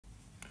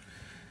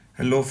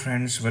Hello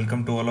friends,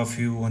 welcome to all of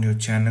you on your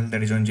channel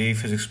that is on JEE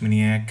Physics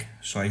Maniac.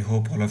 So I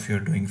hope all of you are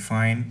doing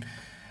fine,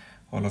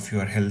 all of you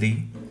are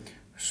healthy.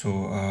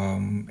 So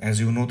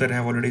as you know that I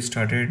have already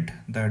started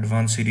the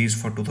advanced series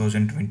for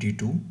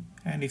 2022,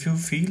 and if you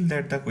feel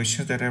that the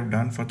questions that I have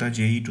done for the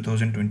JEE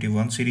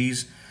 2021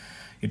 series,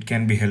 it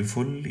can be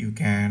helpful, you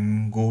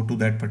can go to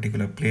that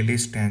particular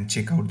playlist and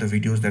check out the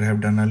videos that I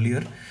have done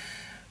earlier,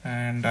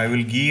 and I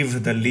will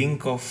give the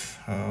link of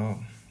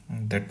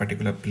that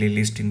particular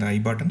playlist in the I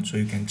button so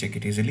you can check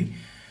it easily.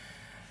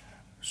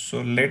 So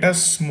let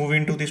us move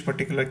into this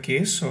particular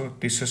case or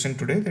this session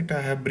today that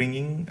I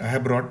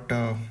have brought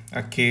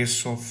a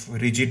case of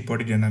rigid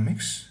body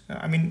dynamics.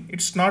 I mean,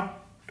 it's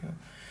not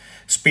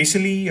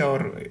spatially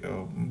or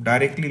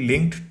directly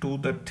linked to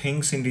the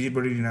things in rigid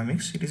body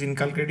dynamics. It is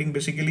inculcating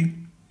basically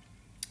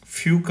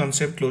few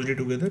concepts closely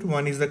together.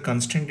 One is the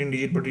constraint in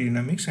rigid body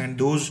dynamics, and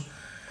those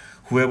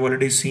who have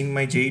already seen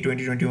my JEE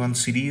 2021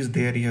 series,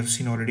 there you have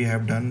seen already I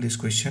have done this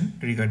question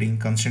regarding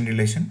constraint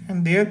relation,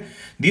 and there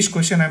this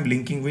question I am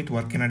linking with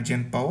work energy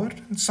and power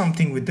and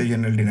something with the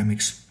general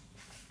dynamics.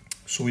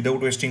 So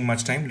without wasting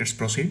much time, let's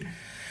proceed.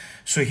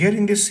 So here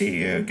in this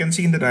you can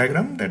see in the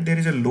diagram that there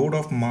is a load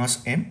of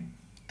mass m.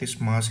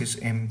 This mass is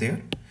m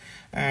there,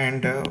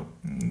 and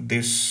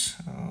this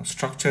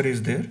structure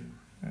is there,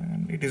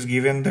 and it is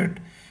given that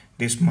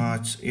this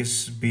mass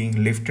is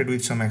being lifted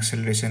with some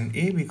acceleration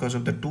a because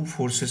of the two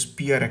forces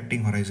p are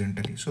acting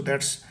horizontally. So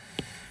that's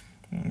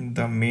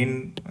the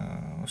main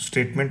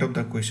statement of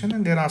the question,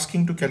 and they are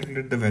asking to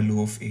calculate the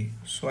value of a.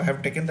 So I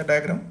have taken the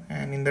diagram,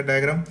 and in the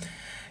diagram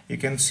you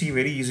can see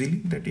very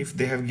easily that if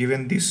they have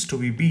given this to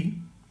be b,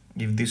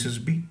 if this is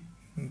b,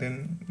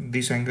 then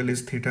this angle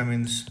is theta,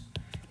 means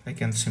I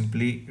can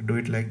simply do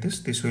it like this.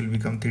 This will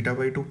become theta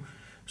by 2.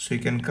 So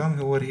you can come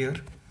over here.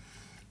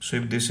 So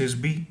if this is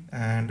b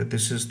and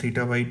this is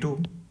theta by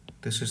 2,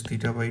 this is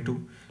theta by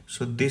 2.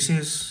 So this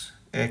is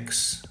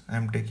x I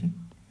am taking.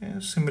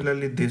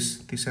 Similarly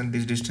this and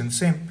this distance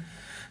same.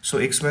 So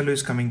x value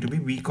is coming to be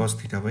b cos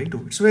theta by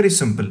 2. It's very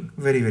simple,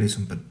 very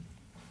simple.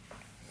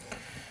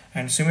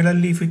 And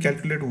similarly if we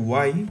calculate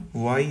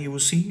y you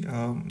see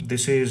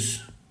this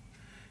is,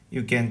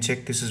 you can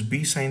check, this is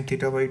b sin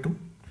theta by 2.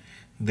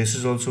 This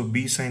is also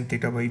b sin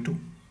theta by 2.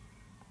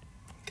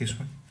 This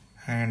one,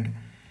 and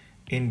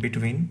in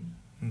between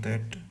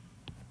that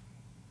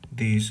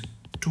these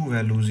two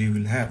values you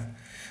will have.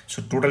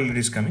 So total it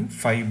is coming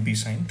 5b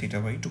sin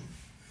theta by 2.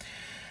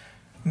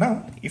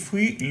 Now if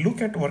we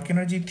look at work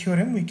energy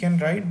theorem, we can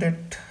write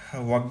that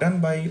work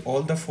done by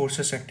all the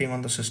forces acting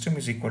on the system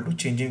is equal to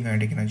changing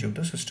kinetic energy of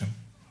the system.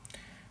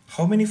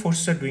 How many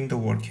forces are doing the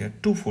work here?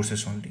 Two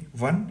forces only.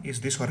 One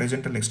is this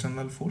horizontal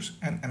external force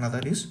and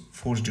another is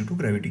force due to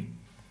gravity.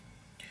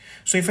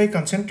 So if I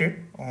concentrate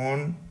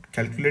on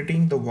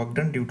calculating the work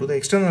done due to the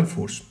external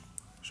force,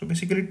 so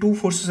basically two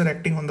forces are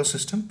acting on the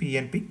system, P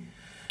and P.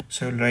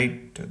 So I will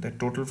write the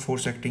total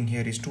force acting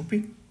here is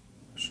 2P.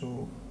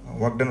 So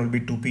work done will be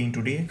 2P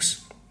into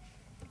dx.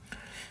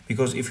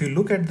 Because if you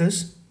look at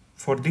this,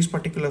 for this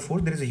particular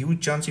force, there is a huge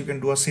chance you can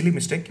do a silly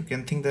mistake. You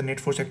can think the net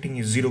force acting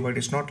is 0, but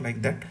it's not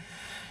like that.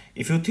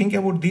 If you think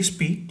about this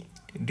P,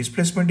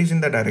 displacement is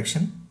in the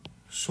direction.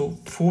 So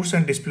force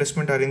and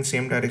displacement are in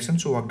same direction.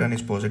 So work done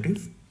is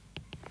positive.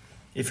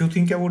 If you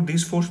think about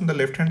this force on the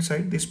left hand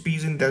side, this P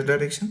is in that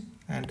direction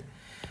and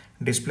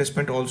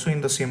displacement also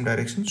in the same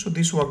direction, so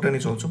this work done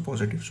is also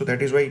positive. So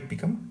that is why it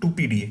becomes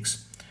 2p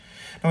dx.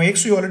 Now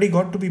x we already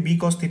got to be b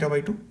cos theta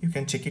by 2. You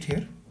can check it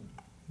here.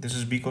 This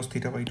is b cos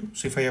theta by 2.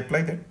 So if I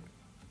apply that,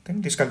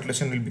 then this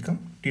calculation will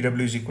become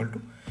dw is equal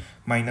to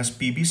minus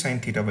pb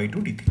sin theta by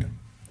 2 d theta.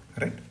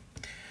 Right?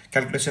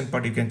 Calculation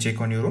part you can check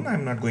on your own. I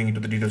am not going into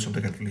the details of the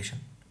calculation.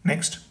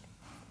 Next,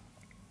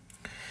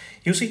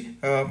 you see,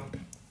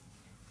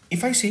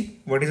 if I see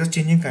what is the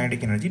changing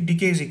kinetic energy,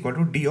 dk is equal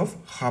to d of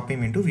half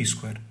m into v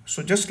square.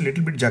 So just a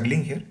little bit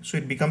juggling here. So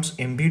it becomes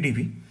mv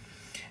dv,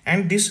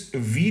 and this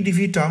v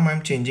dv term I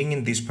am changing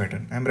in this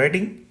pattern. I am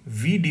writing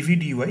v dv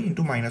dy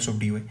into minus of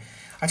dy.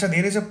 Acha,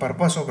 there is a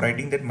purpose of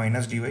writing that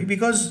minus dy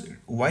because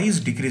y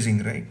is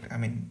decreasing, right? I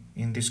mean,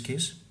 in this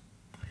case,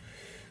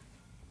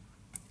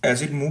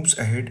 as it moves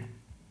ahead,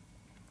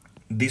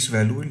 this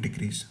value will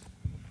decrease.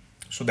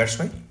 So that's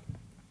why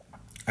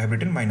I have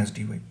written minus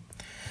dy.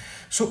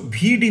 So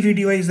v dv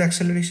dy is the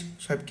acceleration.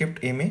 So I've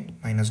kept ma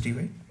minus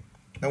dy.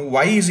 Now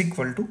y is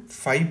equal to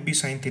 5b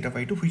sin theta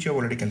by 2, which I have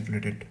already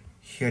calculated.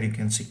 Here you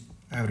can see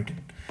I have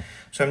written.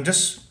 So I'm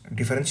just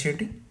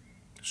differentiating.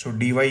 So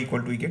dy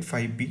equal to, we get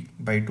 5b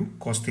by 2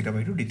 cos theta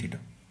by 2 d theta.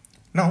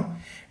 Now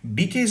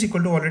dk is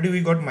equal to, already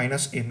we got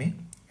minus ma,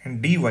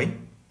 and dy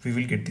we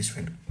will get this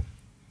value.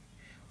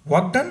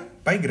 Work done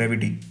by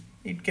gravity,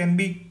 it can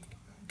be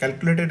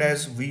calculated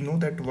as, we know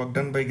that work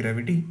done by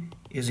gravity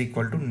is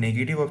equal to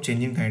negative of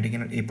changing kinetic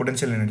energy,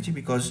 potential energy,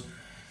 because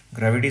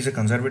gravity is a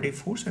conservative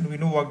force, and we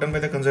know work done by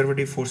the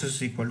conservative forces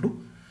is equal to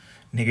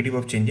negative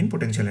of change in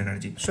potential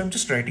energy. So I'm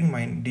just writing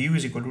du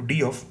is equal to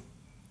d of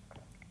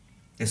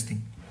this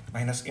thing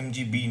minus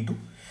mgb into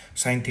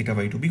sin theta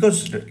by 2,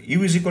 because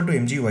u is equal to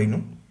mgy,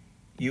 no?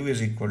 U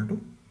is equal to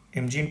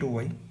mg into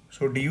y.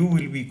 So du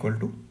will be equal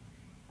to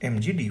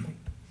mg dy.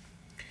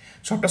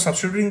 So after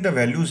substituting the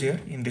values here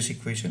in this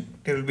equation,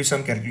 there will be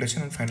some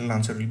calculation and final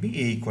answer will be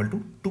a equal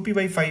to 2p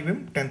by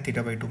 5m tan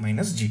theta by 2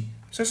 minus g.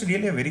 So it's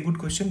really a very good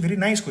question, very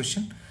nice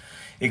question,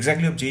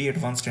 exactly of JEE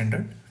Advanced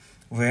Standard,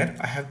 where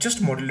I have just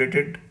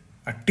modulated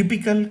a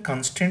typical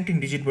constraint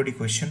in rigid body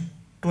question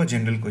to a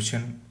general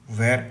question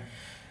where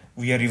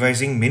we are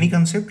revising many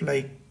concepts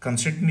like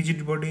constraint in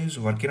rigid bodies,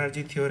 work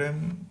energy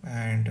theorem,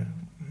 and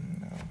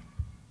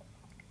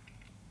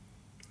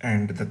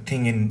the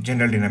thing in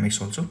general dynamics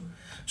also.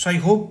 So I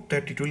hope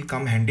that it will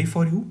come handy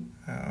for you.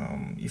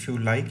 If you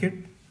like it,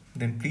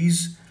 then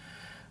please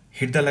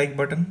hit the like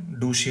button,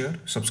 do share,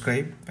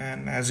 subscribe,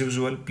 and as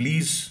usual,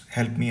 please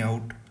help me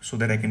out so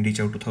that I can reach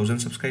out to 1000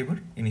 subscribers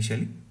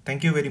initially.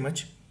 Thank you very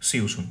much. See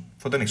you soon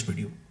for the next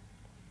video.